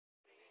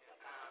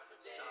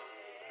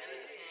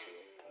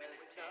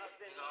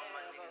Nigga, all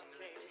my niggas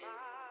militant.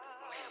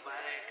 Win by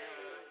that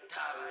gun,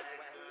 die by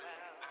that gun.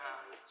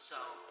 So,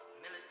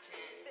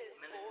 militant.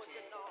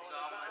 Nigga,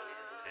 all my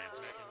niggas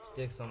militant.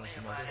 Sticks on this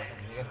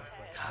motherfucker, nigga.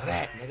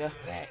 Rat, nigga.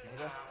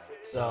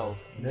 So,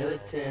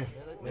 militant.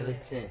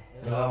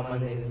 Nigga, all my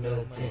niggas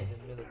militant.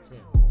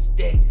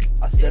 Sticks.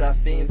 I said I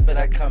fiend for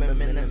that coming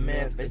minute,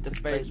 man. Face to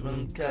face with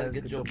them cuz,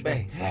 get your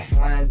back.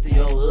 Sliding through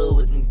your hood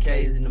with them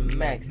K's in the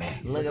max.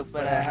 Looking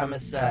for that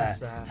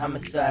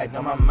homicide.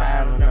 Got my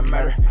mind on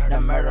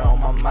that murder on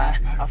my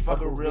mind. I fuck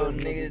with real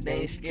niggas, they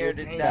ain't scared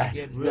to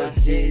die. Real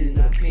J's in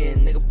the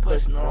pen, nigga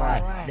pushing the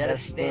line. That'll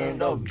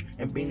stand over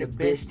and bring the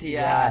bitch to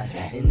your eyes.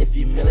 And if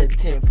you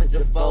militant, put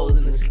your foes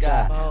in the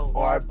sky.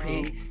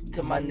 RP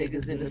to my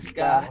niggas in the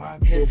sky.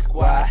 Hit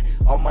squad,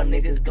 all my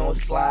niggas gon'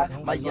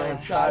 slide. My young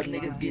tribe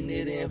niggas getting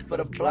it in for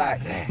the block.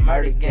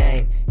 Murder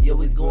gang, yeah,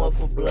 we going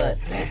for blood.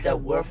 It's that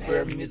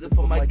warfare music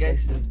for my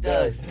gangsters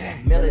thugs.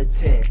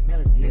 Militant,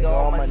 nigga,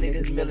 all my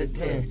niggas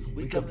militant.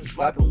 We come to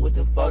slapping with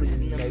the 40s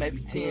and the maybe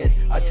 10s.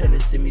 I turn the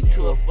semi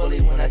to a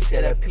fully when I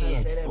share that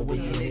pen. And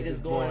when you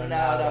niggas going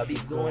out, I be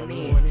going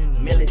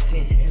in.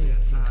 Militant.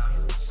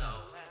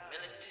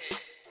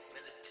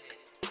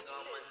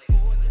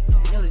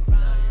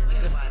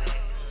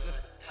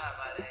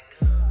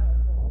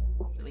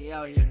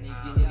 Out here,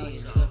 nigga, getting it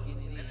in,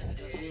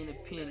 nigga. Get in the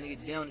pen, nigga,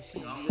 down the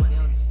shit, nigga.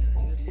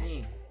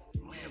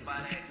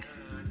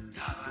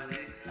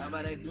 How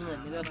about that gun,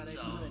 nigga?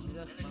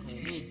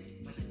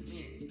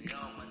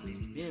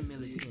 Been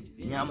militant.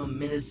 Yeah, I'm a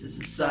menace to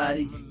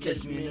society.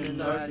 Catch me in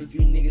the north if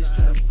you niggas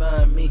tryna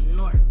find me.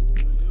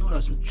 Put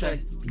on some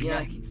tracks,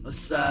 Bianchi,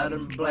 aside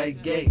them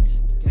black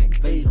gates.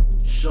 Fade them,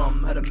 show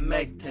them how to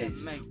Mac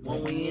taste.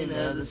 When we in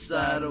the other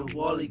side of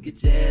Wally,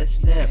 get your ass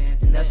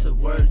stamped. And that's a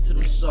word to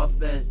them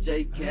soft ass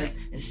J-cats.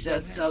 And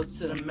shouts out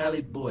to the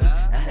Mally boy.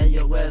 I had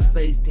your ass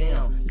face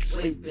down,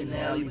 sleep in the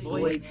alley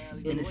boy.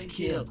 And it's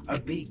kill, or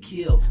be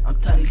killed. I'm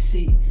Tiny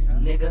C,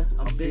 nigga,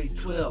 I'm Big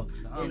 12.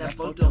 And that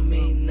fuck don't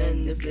mean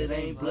nothing if it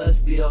ain't blood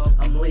spill.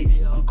 I'm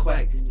laced, I'm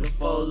quack, the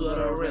foes with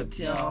a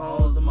reptile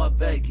holes on my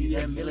back. You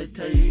that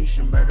military, you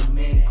should murder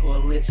man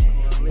coalition.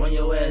 Run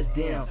your ass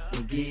down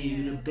and give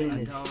you the business.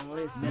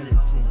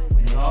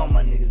 Militant, all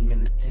my niggas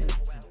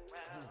militant.